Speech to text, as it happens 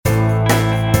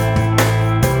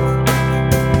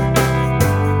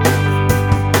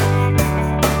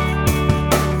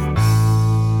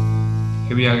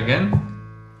we are again.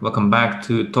 Welcome back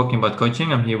to Talking About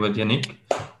Coaching. I'm here with Yannick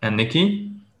and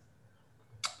Nikki.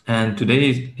 And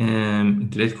in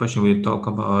today's question, we'll talk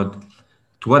about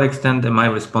to what extent am I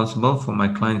responsible for my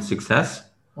client's success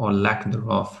or lack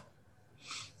thereof?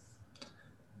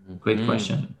 Great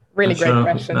question. Really great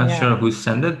question. Not sure who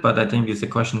sent it, but I think it's a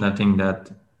question that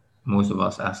most of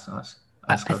us ask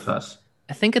ourselves.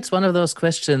 I think it's one of those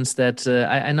questions that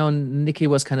I know Nikki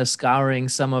was kind of scouring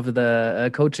some of the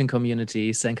coaching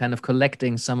communities and kind of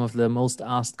collecting some of the most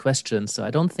asked questions. So I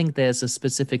don't think there's a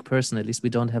specific person, at least we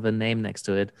don't have a name next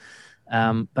to it.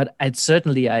 But I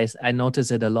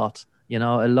notice it a lot. You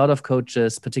know, a lot of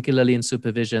coaches, particularly in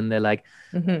supervision, they're like,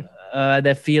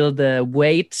 they feel the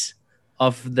weight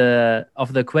of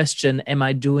the question, am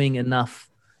I doing enough?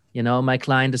 You know, my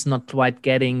client is not quite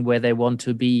getting where they want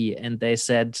to be. And they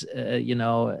said,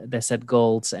 they set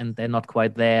goals and they're not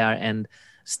quite there and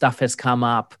stuff has come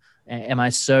up. Am I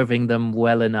serving them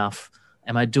well enough?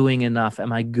 Am I doing enough?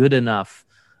 Am I good enough?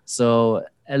 So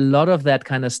a lot of that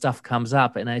kind of stuff comes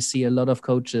up. And I see a lot of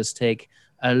coaches take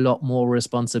a lot more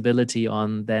responsibility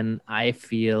on than I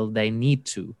feel they need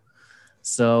to.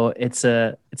 So it's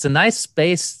a nice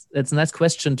space. It's a nice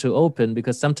question to open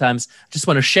because sometimes I just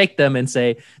want to shake them and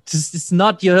say, it's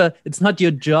not your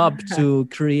job to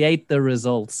create the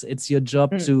results. It's your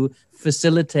job to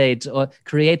facilitate or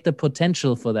create the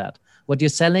potential for that. What you're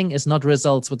selling is not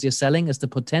results. What you're selling is the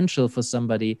potential for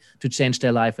somebody to change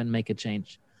their life and make a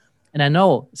change. And I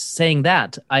know saying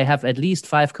that I have at least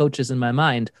 5 coaches in my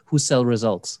mind who sell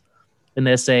results, and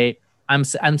they say, I'm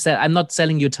not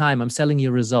selling you time. I'm selling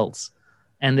you results.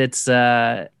 And it's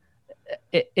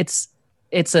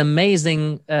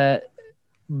amazing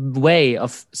way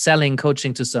of selling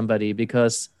coaching to somebody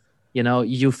because, you know,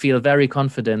 you feel very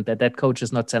confident that coach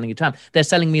is not selling you time. They're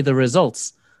selling me the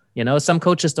results. You know, some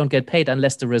coaches don't get paid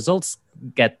unless the results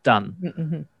get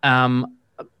done.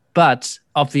 But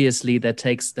obviously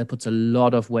that puts a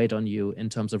lot of weight on you in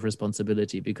terms of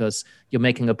responsibility because you're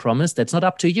making a promise that's not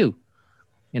up to you.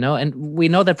 You know, and we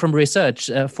know that from research,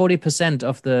 40%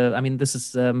 of this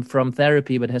is from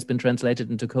therapy, but has been translated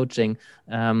into coaching,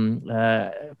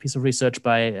 a piece of research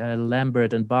by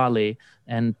Lambert and Barley,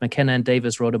 and McKenna and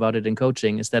Davis wrote about it in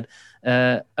coaching, is that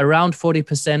around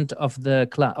 40% of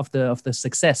the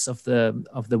success of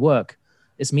the work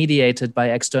is mediated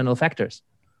by external factors.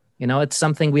 You know, it's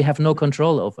something we have no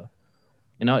control over.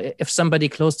 You know, if somebody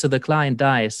close to the client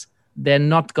dies, they're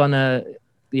not gonna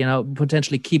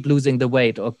potentially keep losing the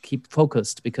weight or keep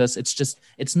focused because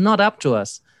it's not up to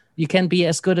us. You can be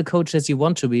as good a coach as you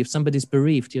want to be. If somebody's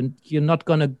bereaved, you're not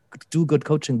going to do good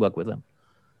coaching work with them.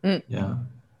 Yeah.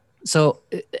 So,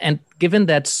 and given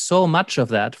that so much of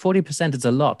that, 40% is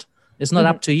a lot. It's not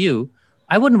up to you.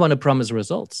 I wouldn't want to promise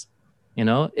results. You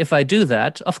know, if I do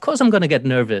that, of course I'm going to get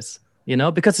nervous, you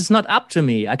know, because it's not up to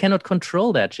me. I cannot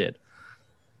control that shit.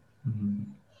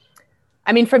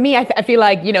 I mean, for me, I feel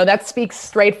like, you know, that speaks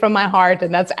straight from my heart,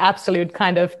 and that's absolute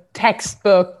kind of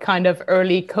textbook kind of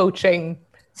early coaching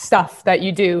stuff that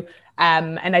you do.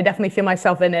 And I definitely feel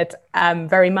myself in it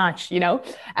very much, you know.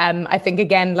 I think,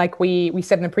 again, like we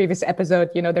said in the previous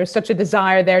episode, you know, there's such a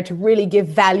desire there to really give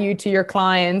value to your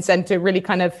clients and to really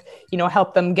kind of, you know,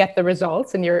 help them get the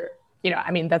results. And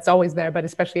that's always there, but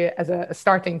especially as a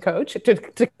starting coach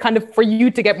to kind of for you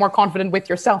to get more confident with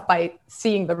yourself by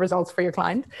seeing the results for your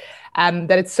client,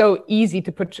 that it's so easy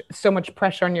to put so much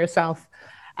pressure on yourself.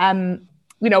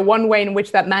 You know, one way in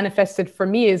which that manifested for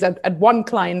me is at one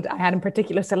client I had in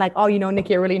particular said like, oh, you know,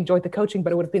 Nikki, I really enjoyed the coaching,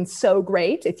 but it would have been so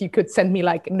great if you could send me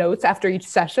like notes after each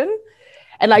session.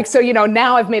 And like, so, you know,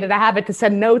 now I've made it a habit to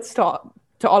send notes to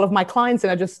all of my clients.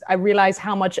 And I realize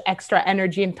how much extra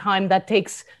energy and time that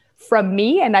takes from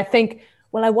me. And I think,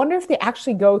 well, I wonder if they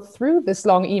actually go through this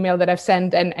long email that I've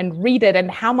sent and read it,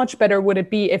 and how much better would it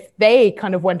be if they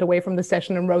kind of went away from the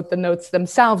session and wrote the notes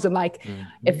themselves, and like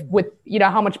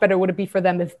how much better would it be for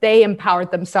them if they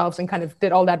empowered themselves and kind of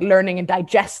did all that learning and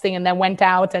digesting and then went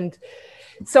out. And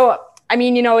so, I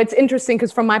mean, you know, it's interesting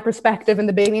because from my perspective in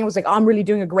the beginning, I was like, oh, I'm really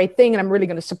doing a great thing and I'm really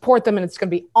going to support them and it's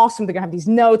going to be awesome. They're going to have these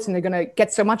notes and they're going to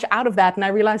get so much out of that. And I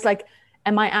realized, like,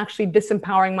 am I actually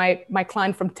disempowering my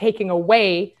client from taking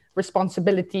away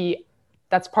responsibility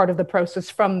that's part of the process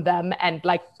from them, and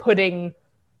like putting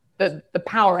the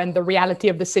power and the reality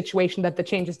of the situation that the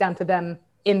change is down to them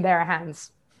in their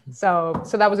hands. So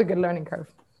that was a good learning curve.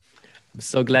 I'm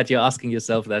so glad you're asking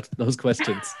yourself those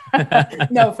questions.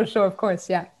 No, for sure. Of course.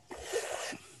 Yeah.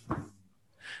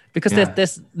 Because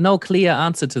there's no clear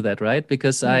answer to that, right?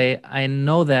 Because I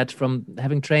know that from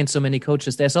having trained so many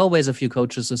coaches, there's always a few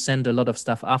coaches who send a lot of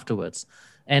stuff afterwards.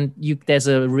 And there's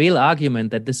a real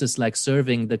argument that this is like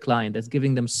serving the client. It's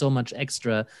giving them so much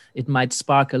extra. It might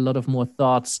spark a lot of more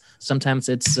thoughts. Sometimes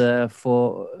it's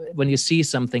for when you see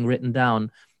something written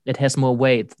down, it has more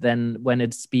weight than when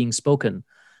it's being spoken,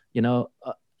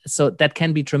 so that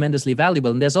can be tremendously valuable.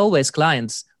 And there's always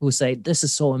clients who say, this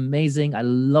is so amazing. I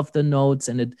love the notes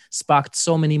and it sparked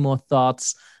so many more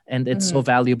thoughts and it's so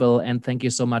valuable. And thank you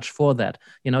so much for that.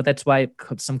 That's why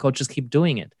some coaches keep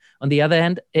doing it. On the other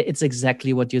hand, it's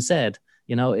exactly what you said.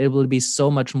 It will be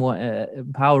so much more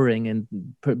empowering and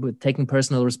taking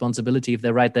personal responsibility if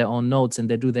they write their own notes and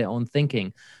they do their own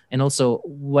thinking. And also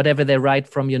whatever they write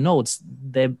from your notes,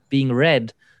 they're being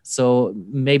read. So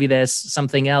maybe there's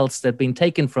something else that's been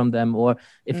taken from them, or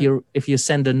if you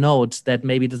send a note that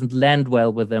maybe doesn't land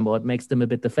well with them, or it makes them a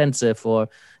bit defensive, or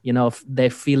if they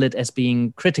feel it as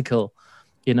being critical,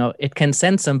 it can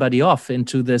send somebody off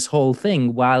into this whole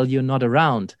thing while you're not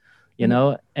around,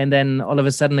 and then all of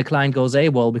a sudden the client goes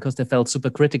AWOL because they felt super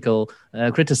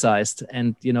criticized,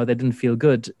 and they didn't feel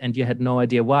good, and you had no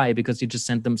idea why because you just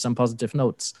sent them some positive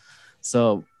notes.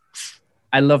 So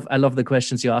I love the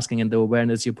questions you're asking and the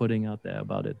awareness you're putting out there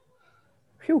about it.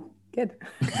 Phew, good.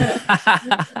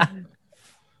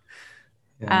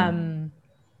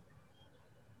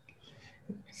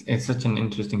 It's such an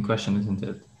interesting question, isn't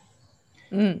it?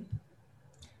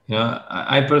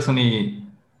 I personally,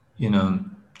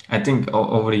 I think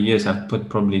over the years I've put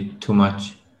probably too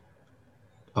much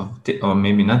or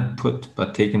maybe not put,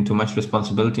 but taken too much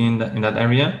responsibility in that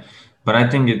area. But I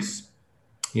think it's,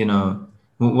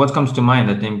 what comes to mind,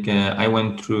 I think I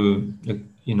went through,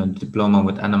 diploma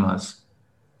with Animas,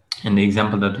 and the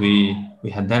example that we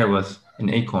had there was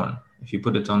an acorn. If you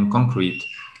put it on concrete,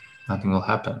 nothing will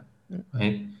happen,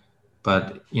 right?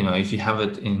 But if you have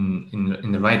it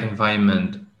in the right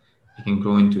environment, it can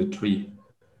grow into a tree.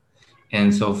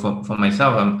 And so for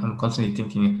myself, I'm constantly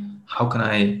thinking, how can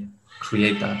I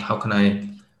create that? How can I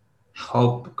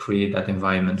help create that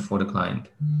environment for the client,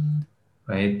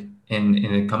 right? And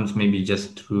it comes maybe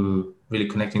just through really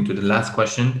connecting to the last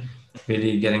question,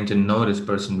 really getting to know this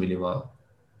person really well,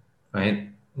 right?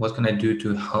 What can I do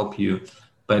to help you?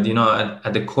 But,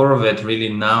 at the core of it, really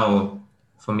now,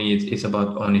 for me, it's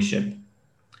about ownership.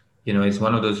 It's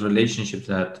one of those relationships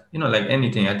that, like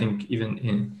anything, I think even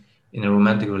in a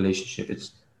romantic relationship,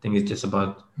 it's just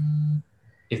about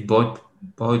if both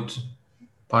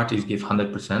parties give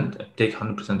 100%, take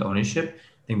 100% ownership,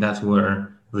 I think that's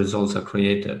where results are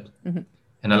created.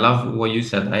 And I love what you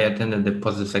said. I attended the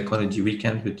positive psychology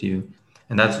weekend with you,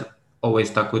 and that's always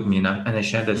stuck with me. And I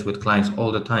share this with clients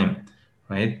all the time,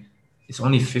 right? It's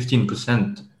only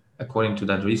 15%, according to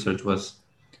that research,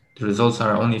 the results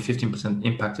are only 15%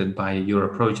 impacted by your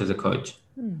approach as a coach.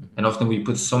 And often we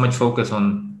put so much focus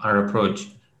on our approach,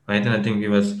 right? And I think it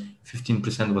was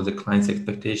 15% was the client's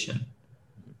expectation,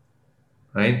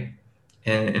 right?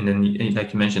 And then,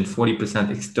 like you mentioned, 40%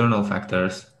 external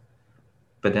factors.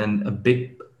 But then a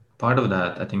big part of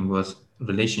that, I think, was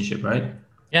relationship, right?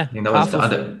 Yeah, I think that was the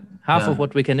other half of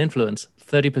what we can influence,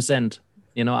 30%.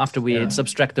 After we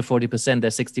subtract the 40%,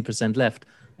 there's 60% left,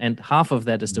 and half of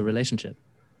that is the relationship.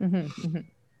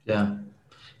 Yeah,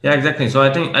 exactly. So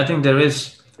I think there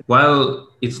is, while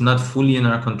it's not fully in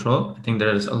our control, I think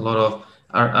there is a lot of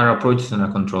our approaches in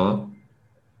our control.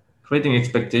 Creating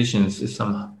expectations is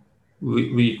somehow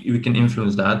we can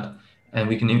influence that, and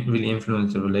we can really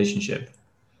influence the relationship.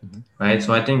 Right.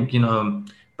 So I think,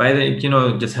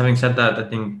 just having said that, I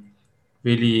think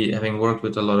really having worked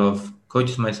with a lot of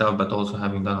coaches myself, but also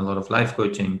having done a lot of life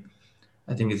coaching,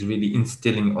 I think it's really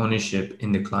instilling ownership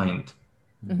in the client,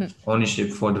 ownership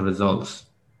for the results.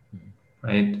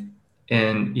 Right.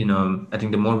 And, I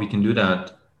think the more we can do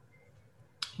that,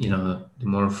 the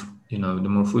more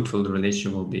fruitful the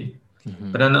relationship will be.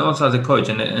 But then also as a coach,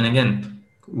 and again,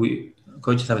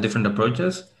 coaches have different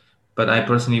approaches. But I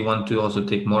personally want to also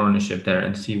take more ownership there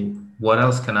and see what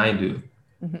else can I do.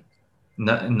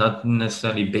 Not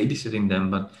necessarily babysitting them,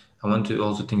 but I want to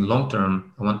also think long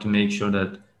term. I want to make sure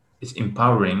that it's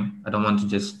empowering. I don't want to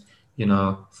just,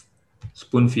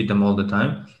 spoon feed them all the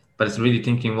time. But it's really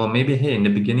thinking, well, maybe, hey, in the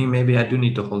beginning, maybe I do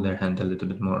need to hold their hand a little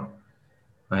bit more,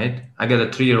 right? I got a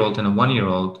 3-year-old and a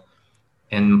 1-year-old,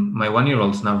 and my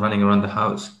 1-year-old is now running around the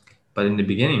house. But in the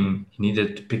beginning, he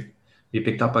needed to be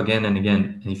picked up again and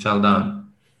again, and he fell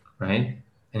down, right?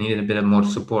 And he needed a bit of more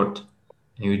support.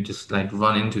 And he would just like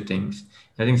run into things.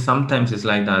 And I think sometimes it's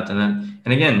like that. And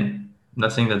again, I'm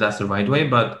not saying that that's the right way,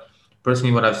 but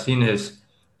personally, what I've seen is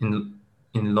in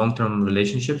long-term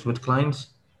relationships with clients,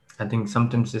 I think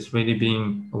sometimes it's really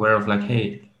being aware of like,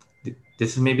 hey,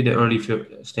 this is maybe the early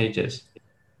stages,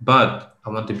 but I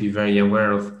want to be very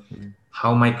aware of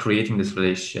how am I creating this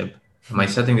relationship? Am I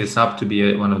setting this up to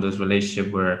be one of those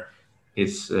relationships where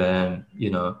it's,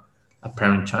 a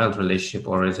parent-child relationship,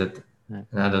 or is it an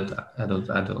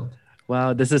adult?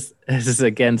 Wow, this is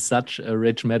again such a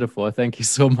rich metaphor. Thank you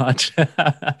so much,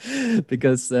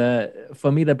 because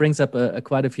for me that brings up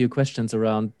quite a few questions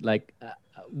around like,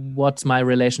 what's my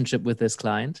relationship with this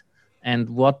client, and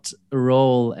what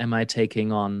role am I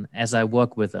taking on as I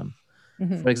work with them?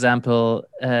 For example,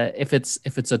 if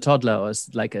it's a toddler or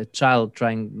it's like a child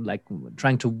trying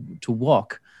to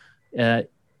walk,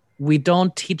 we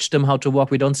don't teach them how to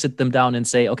walk. We don't sit them down and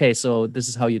say, okay, so this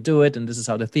is how you do it, and this is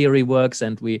how the theory works,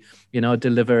 and we,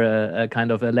 deliver a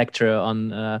kind of a lecture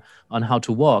on how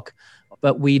to walk.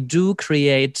 But we do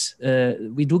create,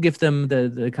 we do give them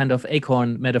the kind of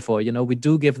acorn metaphor. We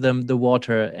do give them the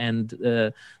water and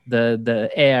the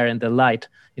air and the light.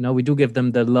 We do give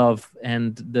them the love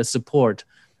and the support.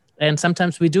 And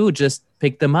sometimes we do just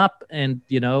pick them up and,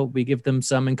 we give them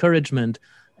some encouragement.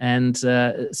 And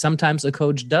sometimes a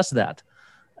coach does that.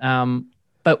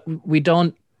 But we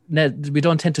don't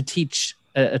tend to teach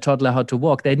a toddler how to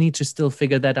walk. They need to still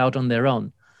figure that out on their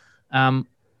own.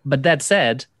 But that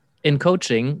said, in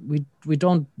coaching, we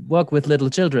don't work with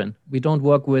little children. We don't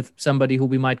work with somebody who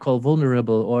we might call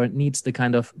vulnerable or needs the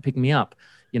kind of pick me up.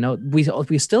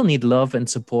 We still need love and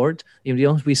support.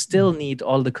 We still need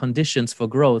all the conditions for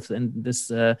growth. And this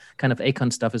kind of Acorn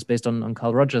stuff is based on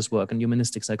Carl Rogers' work on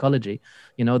humanistic psychology.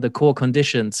 The core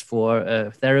conditions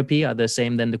for therapy are the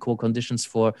same than the core conditions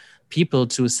for people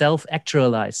to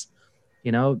self-actualize.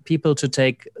 People to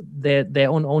take their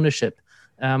own ownership.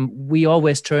 We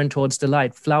always turn towards the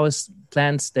light. Flowers,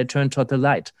 plants, they turn toward the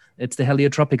light. It's the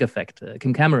heliotropic effect.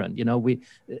 Kim Cameron,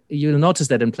 you'll notice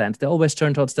that in plants, they always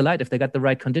turn towards the light if they got the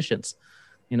right conditions.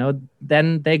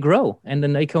 Then they grow, and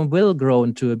an acorn will grow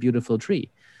into a beautiful tree.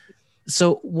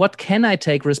 So what can I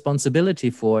take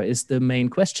responsibility for is the main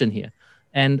question here.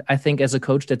 And I think as a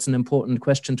coach, that's an important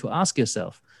question to ask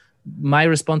yourself. My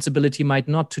responsibility might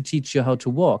not to teach you how to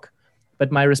walk,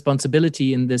 but my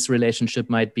responsibility in this relationship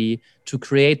might be to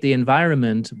create the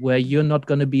environment where you're not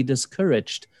going to be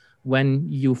discouraged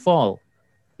when you fall.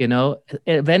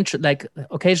 Eventually, like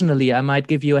occasionally I might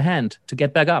give you a hand to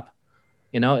get back up.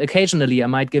 Occasionally I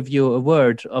might give you a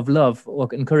word of love or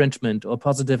encouragement or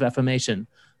positive affirmation,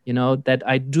 that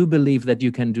I do believe that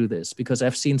you can do this because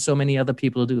I've seen so many other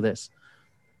people do this.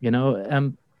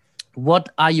 What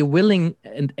are you willing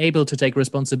and able to take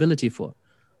responsibility for?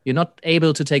 You're not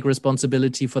able to take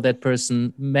responsibility for that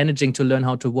person managing to learn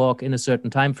how to walk in a certain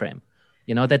time frame.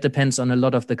 That depends on a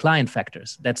lot of the client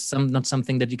factors. That's not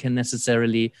something that you can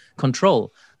necessarily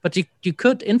control, but you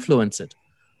could influence it.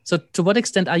 So to what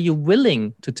extent are you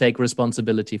willing to take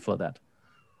responsibility for that?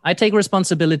 I take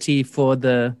responsibility for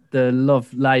the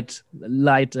love, light,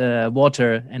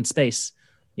 water, and space.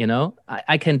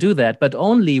 I can do that, but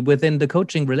only within the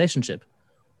coaching relationship.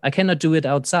 I cannot do it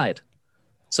outside.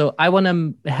 So I want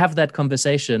to have that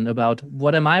conversation about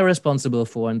what am I responsible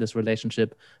for in this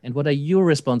relationship and what are you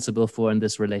responsible for in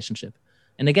this relationship?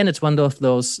 And again, it's one of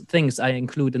those things I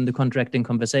include in the contracting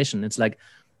conversation. It's like,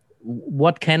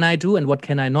 what can I do and what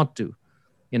can I not do?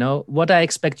 What I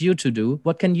expect you to do,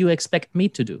 what can you expect me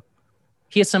to do?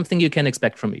 Here's something you can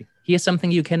expect from me. Here's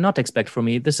something you cannot expect from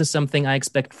me. This is something I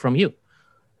expect from you.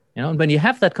 And when you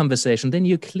have that conversation, then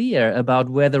you're clear about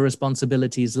where the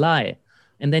responsibilities lie.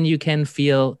 And then you can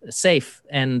feel safe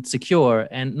and secure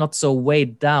and not so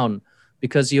weighed down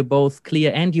because you're both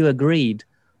clear and you agreed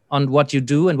on what you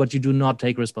do and what you do not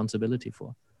take responsibility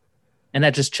for. And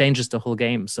that just changes the whole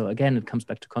game. So again, it comes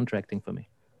back to contracting for me.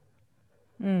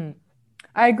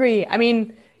 I agree. I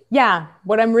mean, yeah,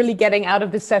 what I'm really getting out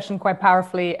of this session quite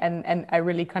powerfully, and I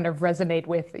really kind of resonate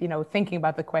with, thinking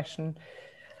about the question.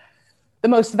 The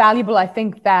most valuable, I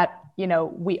think, that,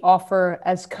 we offer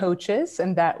as coaches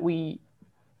and that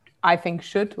I think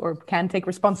should or can take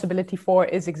responsibility for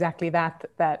is exactly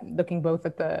that looking both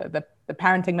at the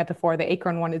parenting metaphor, the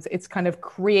acorn one, it's kind of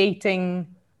creating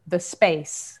the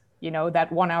space,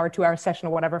 that 1 hour, 2 hour session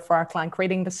or whatever for our client,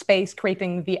 creating the space,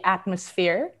 creating the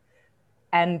atmosphere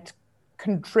and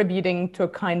contributing to a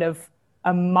kind of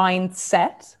a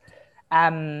mindset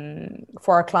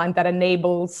for our client that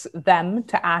enables them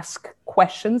to ask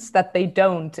questions that they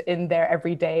don't in their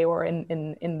everyday or in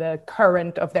the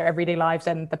current of their everyday lives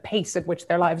and the pace at which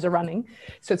their lives are running.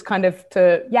 So it's kind of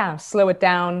to, slow it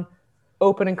down,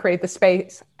 open and create the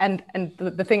space. And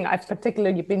the thing I've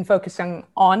particularly been focusing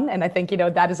on, and I think,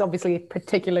 that is obviously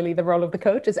particularly the role of the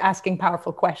coach, is asking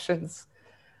powerful questions.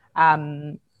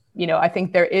 I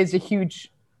think there is a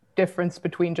huge difference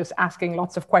between just asking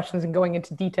lots of questions and going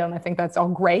into detail. And I think that's all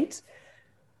great.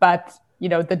 But,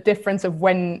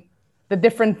 the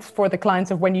difference for the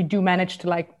clients of when you do manage to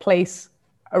like place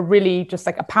a really just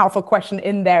like a powerful question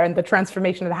in there, and the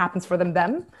transformation that happens for them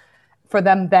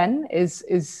then is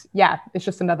it's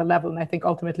just another level. And I think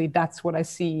ultimately that's what I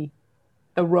see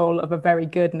the role of a very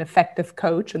good and effective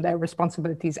coach, and their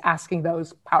responsibility is asking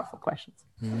those powerful questions.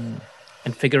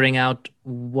 And figuring out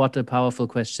what a powerful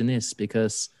question is,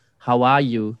 because how are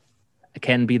you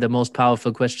can be the most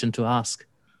powerful question to ask.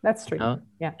 That's true.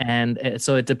 Yeah. And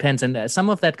so it depends. And some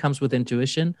of that comes with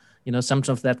intuition, some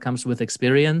of that comes with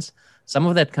experience. Some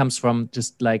of that comes from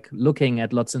just like looking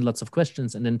at lots and lots of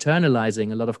questions and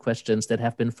internalizing a lot of questions that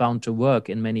have been found to work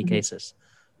in many cases.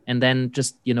 And then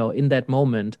just, in that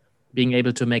moment, being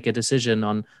able to make a decision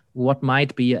on what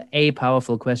might be a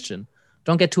powerful question.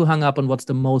 Don't get too hung up on what's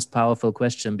the most powerful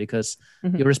question, because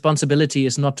your responsibility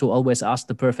is not to always ask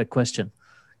the perfect question.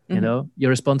 Your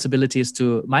responsibility is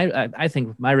I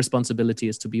think my responsibility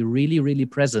is to be really, really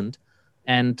present,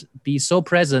 and be so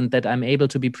present that I'm able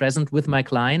to be present with my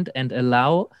client and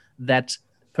allow that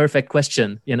perfect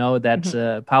question,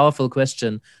 that powerful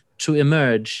question to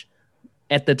emerge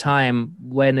at the time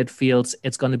when it feels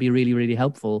it's going to be really, really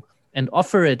helpful, and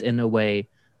offer it in a way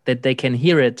that they can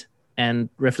hear it and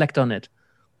reflect on it.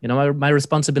 My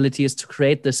responsibility is to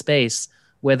create the space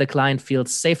where the client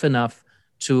feels safe enough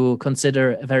to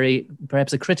consider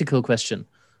perhaps a critical question,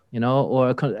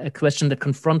 or a question that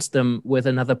confronts them with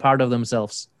another part of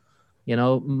themselves.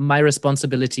 My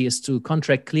responsibility is to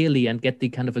contract clearly and get the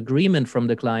kind of agreement from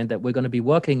the client that we're going to be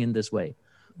working in this way.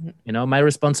 My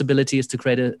responsibility is to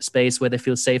create a space where they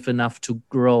feel safe enough to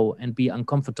grow and be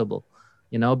uncomfortable,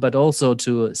 but also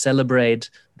to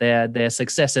celebrate their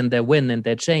success and their win and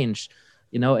their change,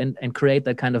 and create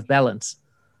that kind of balance.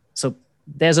 So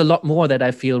there's a lot more that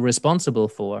I feel responsible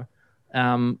for.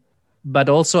 But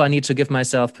also I need to give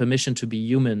myself permission to be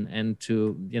human and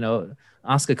to,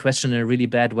 ask a question in a really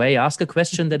bad way, ask a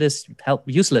question that is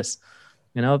useless.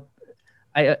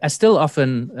 I still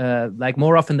often,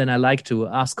 more often than I like to,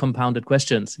 ask compounded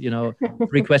questions,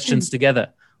 3 questions together,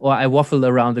 or I waffle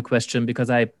around the question because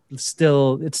it's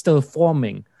still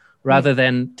forming, rather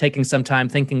than taking some time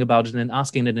thinking about it and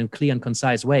asking it in a clear and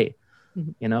concise way,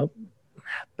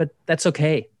 but that's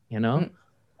okay.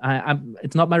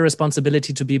 It's not my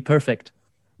responsibility to be perfect.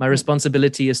 My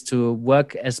responsibility is to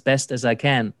work as best as I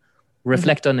can,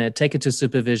 reflect on it, take it to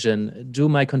supervision, do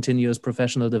my continuous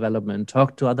professional development,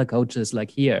 talk to other coaches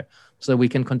like here, so we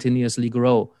can continuously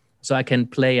grow, so I can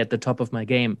play at the top of my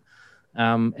game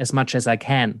as much as I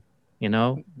can,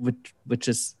 which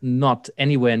is not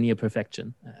anywhere near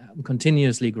perfection. I'm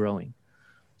continuously growing.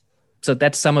 So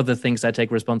that's some of the things I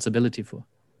take responsibility for.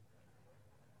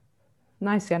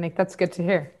 Nice, Yannick. That's good to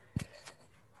hear.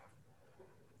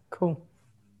 Cool.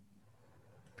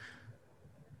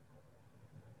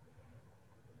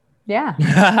 Yeah.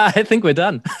 I think we're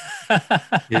done.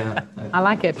 Yeah. I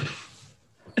like it.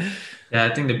 Yeah,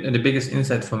 I think the biggest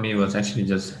insight for me was actually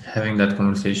just having that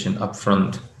conversation up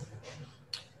front.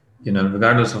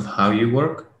 Regardless of how you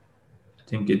work, I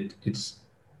think it's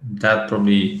that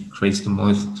probably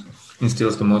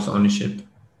instills the most ownership.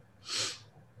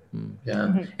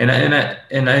 Yeah.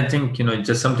 And I think,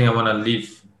 just something I want to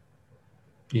leave,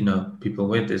 people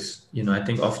with is, I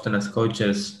think often as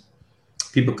coaches,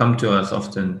 people come to us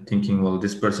often thinking, well,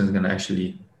 this person is going to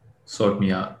actually sort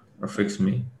me out or fix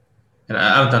me. And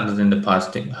I've done this in the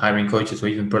past, hiring coaches or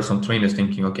even personal trainers,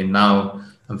 thinking, okay, now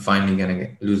I'm finally going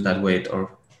to lose that weight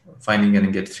or finally going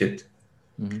to get fit.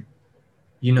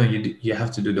 You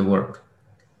have to do the work.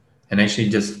 And actually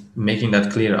just making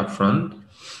that clear up front,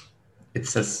 it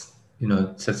sets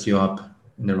you up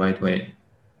in the right way.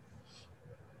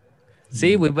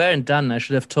 See, we weren't done. I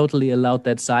should have totally allowed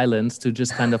that silence to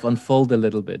just kind of unfold a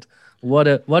little bit. What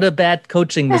a bad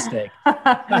coaching mistake.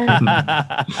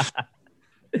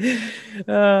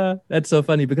 That's so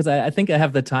funny, because I think I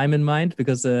have the time in mind,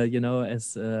 because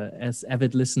as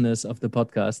avid listeners of the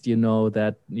podcast,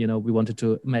 that we wanted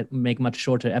to make much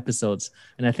shorter episodes,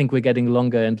 and I think we're getting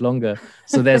longer and longer.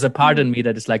 So there's a part in me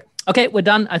that is like, okay, we're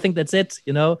done. I think that's it.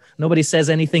 Nobody says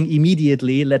anything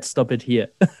immediately. Let's stop it here.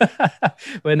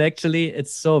 When actually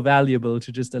it's so valuable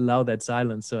to just allow that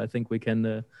silence. So I think we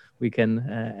can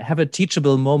have a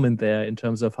teachable moment there in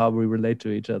terms of how we relate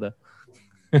to each other.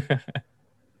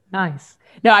 Nice.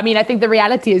 No, I mean, I think the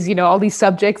reality is, all these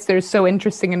subjects, they're so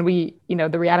interesting, and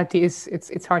the reality is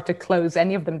it's hard to close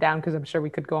any of them down, because I'm sure we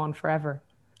could go on forever.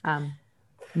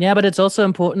 Yeah, but it's also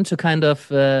important to kind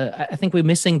of, I think we're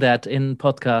missing that in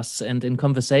podcasts and in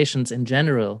conversations in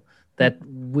general, that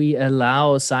we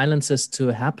allow silences to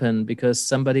happen because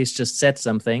somebody's just said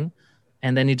something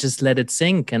and then you just let it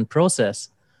sink and process.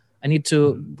 I need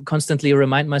to constantly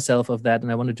remind myself of that.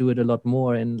 And I want to do it a lot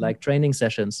more in like training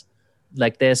sessions.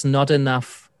 Like there's not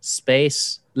enough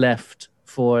space left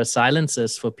for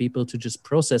silences for people to just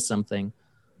process something.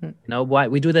 You know, why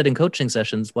we do that in coaching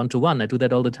sessions, one-to-one. I do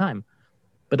that all the time,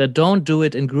 but I don't do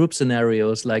it in group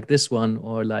scenarios like this one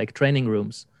or like training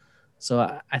rooms. So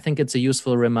I think it's a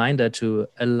useful reminder to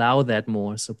allow that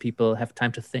more so people have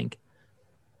time to think.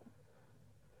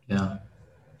 Yeah.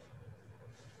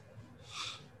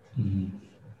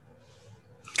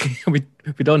 we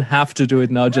don't have to do it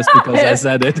now just because I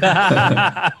said it.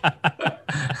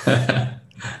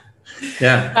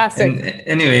 Yeah. Classic. And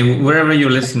anyway, wherever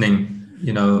you're listening,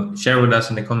 you know, share with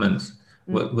us in the comments.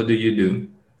 What do you do?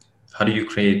 How do you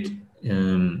create?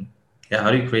 How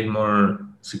do you create more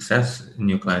success in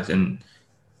your clients, and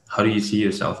how do you see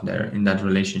yourself there in that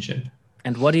relationship?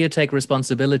 And what do you take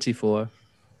responsibility for?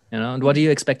 You know, and what do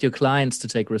you expect your clients to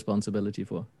take responsibility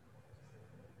for?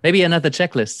 Maybe another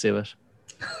checklist, Sievert.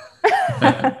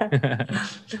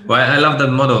 Well, I love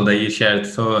that model that you shared.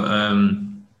 So,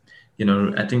 you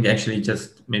know, I think actually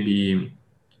just maybe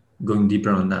going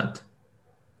deeper on that,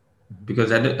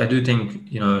 because I do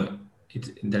think, you know,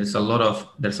 there's a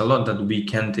lot that we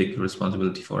can take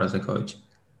responsibility for as a coach.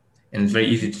 And it's very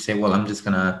easy to say, well, I'm just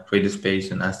going to create a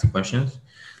space and ask the questions.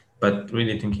 But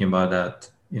really thinking about that,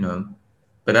 you know,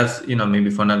 but that's, you know, maybe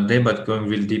for another day, but going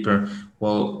really deeper.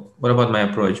 Well, what about my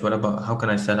approach? What about how can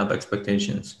I set up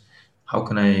expectations? How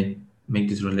can I make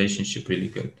this relationship really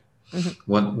good?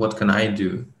 What can I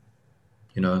do,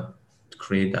 you know, to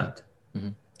create that?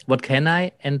 What can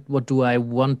I and what do I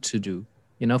want to do?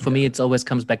 You know, for me, it always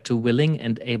comes back to willing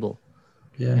and able.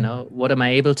 Yeah. You know, what am I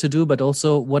able to do, but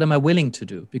also what am I willing to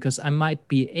do? Because I might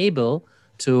be able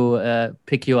to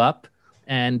pick you up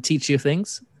and teach you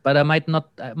things, but I might not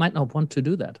want to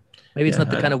do that. Maybe it's not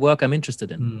the kind of work I'm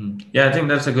interested in. Yeah, I think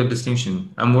that's a good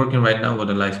distinction. I'm working right now with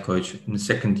a life coach in the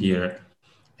second year,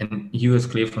 and he was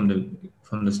clear from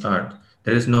the start.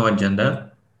 There is no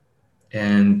agenda,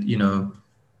 and you know,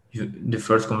 the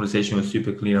first conversation was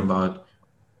super clear about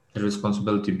the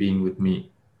responsibility being with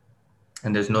me.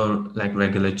 And there's no like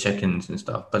regular check-ins and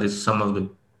stuff, but it's some of the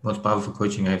most powerful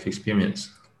coaching I've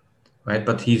experienced, right?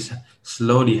 But he's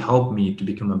slowly helped me to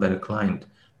become a better client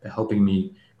by helping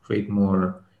me create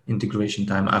more integration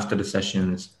time after the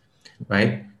sessions,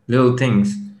 right? Little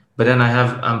things. But then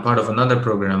I'm part of another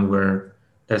program where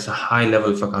there's a high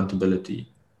level of accountability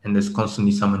and there's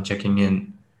constantly someone checking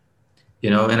in,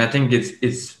 you know, and I think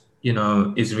it's you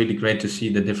know, it's really great to see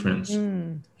the difference,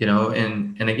 you know,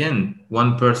 and again,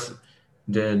 one person,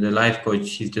 the life coach,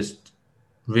 he's just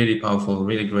really powerful,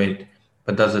 really great,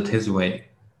 but does it his way.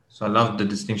 So I love the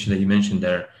distinction that you mentioned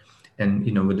there. And,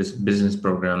 you know, with this business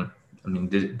program, I mean,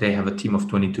 they have a team of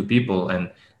 22 people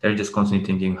and they're just constantly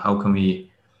thinking, how can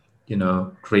we, you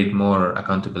know, create more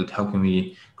accountability? How can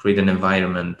we create an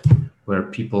environment where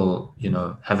people, you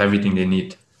know, have everything they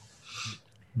need?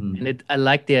 And I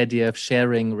like the idea of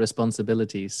sharing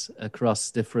responsibilities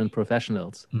across different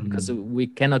professionals because we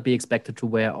cannot be expected to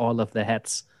wear all of the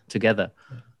hats together.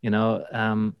 You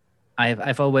know,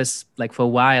 I've always, like for a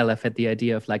while, I've had the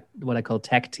idea of like what I call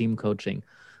tag team coaching,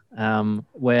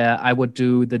 where I would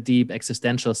do the deep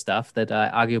existential stuff that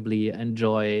I arguably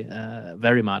enjoy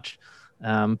very much,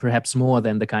 perhaps more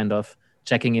than the kind of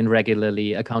checking in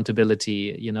regularly,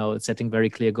 accountability, you know, setting very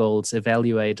clear goals,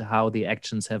 evaluate how the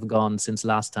actions have gone since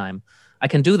last time. I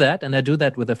can do that. And I do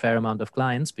that with a fair amount of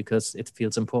clients because it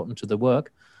feels important to the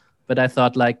work. But I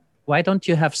thought, like, why don't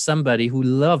you have somebody who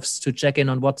loves to check in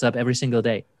on WhatsApp every single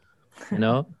day, you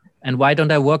know? And why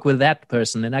don't I work with that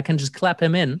person? And I can just clap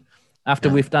him in after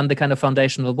we've done the kind of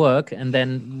foundational work. And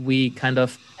then we kind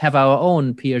of have our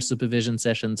own peer supervision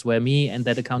sessions where me and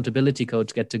that accountability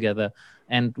coach get together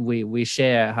and we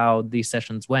share how these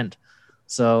sessions went.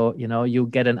 So, you know, you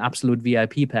get an absolute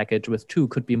VIP package with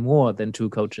could be more than 2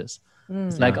 coaches.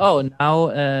 It's like, oh,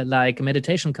 now like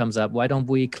meditation comes up. Why don't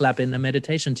we clap in a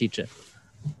meditation teacher?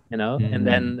 You know, and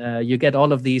then you get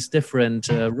all of these different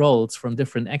roles from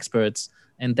different experts.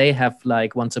 And they have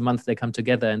like once a month they come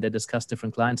together and they discuss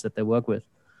different clients that they work with.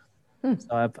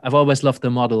 So I've always loved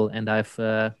the model, and I've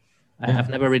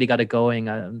never really got it going.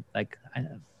 I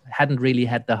hadn't really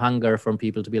had the hunger from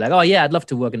people to be like, oh yeah, I'd love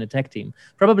to work in a tech team.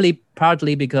 Probably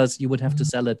partly because you would have to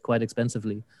sell it quite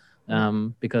expensively,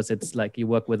 because it's like you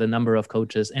work with a number of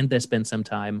coaches and they spend some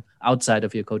time outside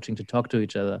of your coaching to talk to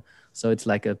each other. So it's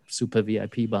like a super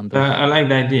VIP bundle. I like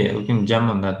the idea. We can jump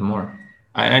on that more.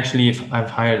 I've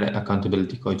hired an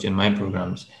accountability coach in my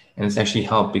programs, and it's actually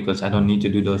helped because I don't need to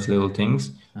do those little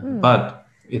things, but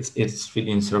it's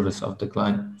really in service of the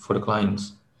client, for the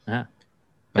clients. Uh-huh.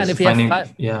 But And it's if you have finding,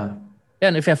 five, yeah,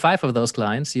 and if you have 5 of those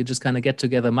clients, you just kind of get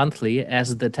together monthly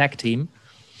as the tag team,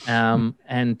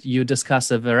 and you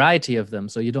discuss a variety of them.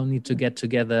 So you don't need to get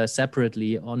together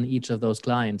separately on each of those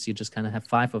clients. You just kind of have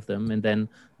 5 of them, and then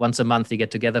once a month you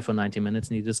get together for 90 minutes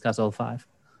and you discuss all 5.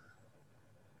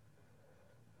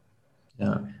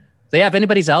 yeah. So yeah, if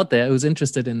anybody's out there who's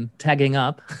interested in tagging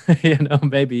up,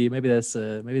 maybe there's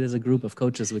a group of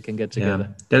coaches we can get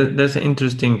together. Yeah. There's an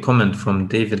interesting comment from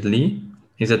David Lee.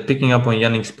 He said, picking up on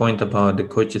Yannick's point about the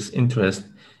coach's interest,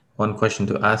 one question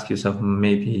to ask yourself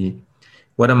maybe,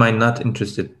 what am I not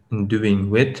interested in doing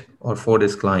with or for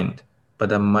this client, but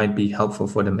that might be helpful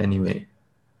for them anyway?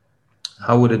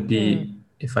 How would it be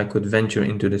if I could venture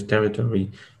into this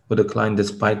territory with a client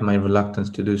despite my reluctance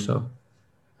to do so?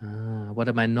 What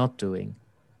am I not doing?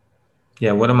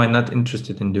 Yeah, what am I not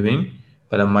interested in doing,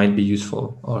 but that might be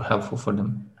useful or helpful for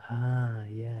them?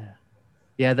 Yeah.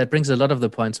 Yeah, that brings a lot of the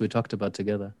points we talked about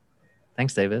together.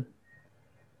 Thanks, David.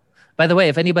 By the way,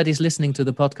 if anybody's listening to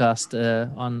the podcast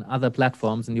on other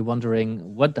platforms and you're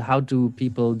wondering how do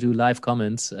people do live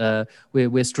comments,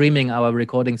 we're streaming our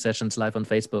recording sessions live on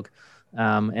Facebook,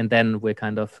 and then we're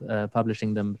kind of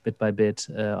publishing them bit by bit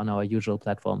on our usual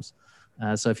platforms.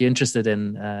 So if you're interested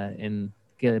in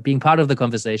being part of the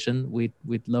conversation,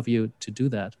 we'd love you to do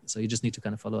that. So you just need to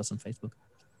kind of follow us on Facebook.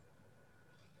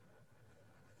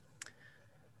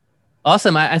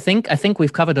 Awesome. I think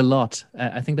we've covered a lot.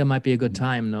 I think that might be a good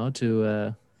time, no,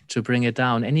 to bring it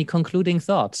down. Any concluding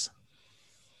thoughts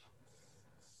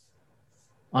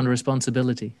on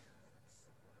responsibility?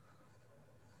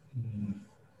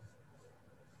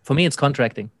 For me, it's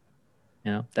contracting.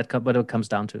 That's what it comes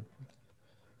down to.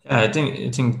 Yeah, I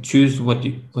think choose what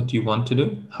you want to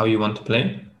do, how you want to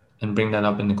play, and bring that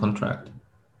up in the contract.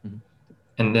 Mm-hmm.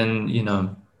 And then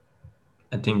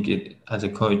I think as a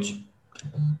coach,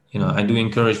 I do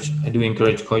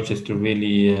encourage coaches to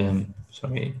really.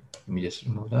 Sorry, let me just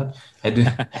remove that. I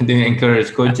do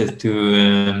encourage coaches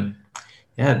to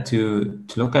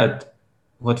look at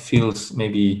what feels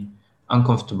maybe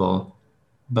uncomfortable,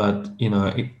 but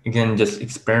again, just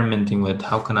experimenting with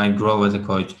how can I grow as a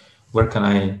coach. Where can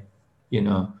I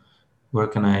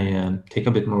take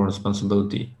a bit more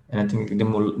responsibility? And I think the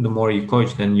more you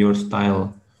coach, then your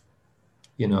style,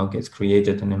 gets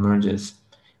created and emerges.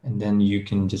 And then you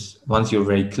can just, once you're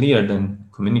very clear, then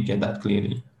communicate that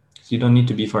clearly. So you don't need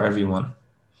to be for everyone.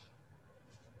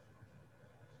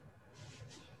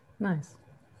 Nice.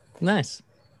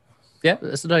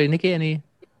 Yeah. Sorry, Nikki,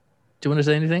 do you want to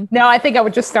say anything? No, I think I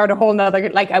would just start a whole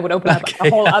nother, I would open up a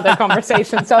whole other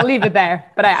conversation. So I'll leave it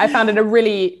there. But I found it a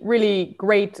really, really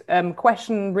great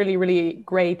question, really, really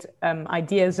great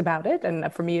ideas about it.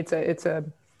 And for me, it's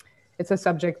a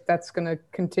subject that's going to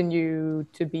continue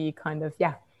to be kind of,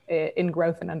 in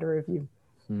growth and under review.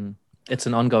 It's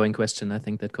an ongoing question, I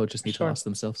think, that coaches need to ask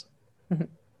themselves.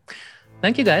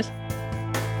 Thank you, guys.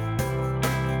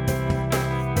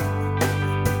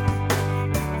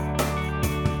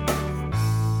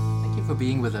 For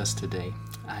being with us today.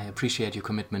 I appreciate your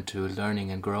commitment to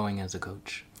learning and growing as a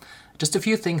coach. Just a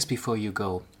few things before you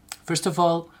go. First of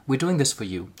all, we're doing this for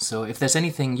you, so if there's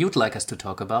anything you'd like us to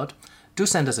talk about, do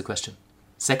send us a question.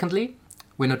 Secondly,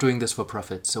 we're not doing this for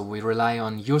profit, so we rely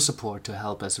on your support to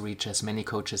help us reach as many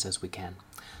coaches as we can.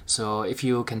 So if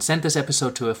you can send this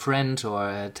episode to a friend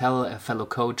or tell a fellow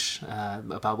coach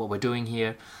about what we're doing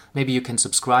here, maybe you can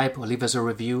subscribe or leave us a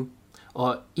review,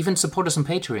 or even support us on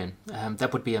Patreon.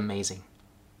 That would be amazing.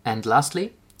 And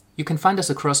lastly, you can find us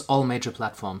across all major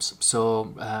platforms. So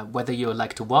whether you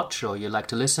like to watch or you like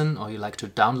to listen or you like to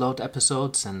download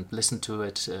episodes and listen to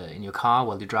it in your car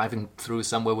while you're driving through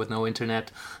somewhere with no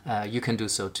internet, you can do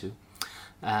so too.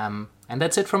 And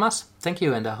that's it from us. Thank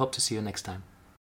you, and I hope to see you next time.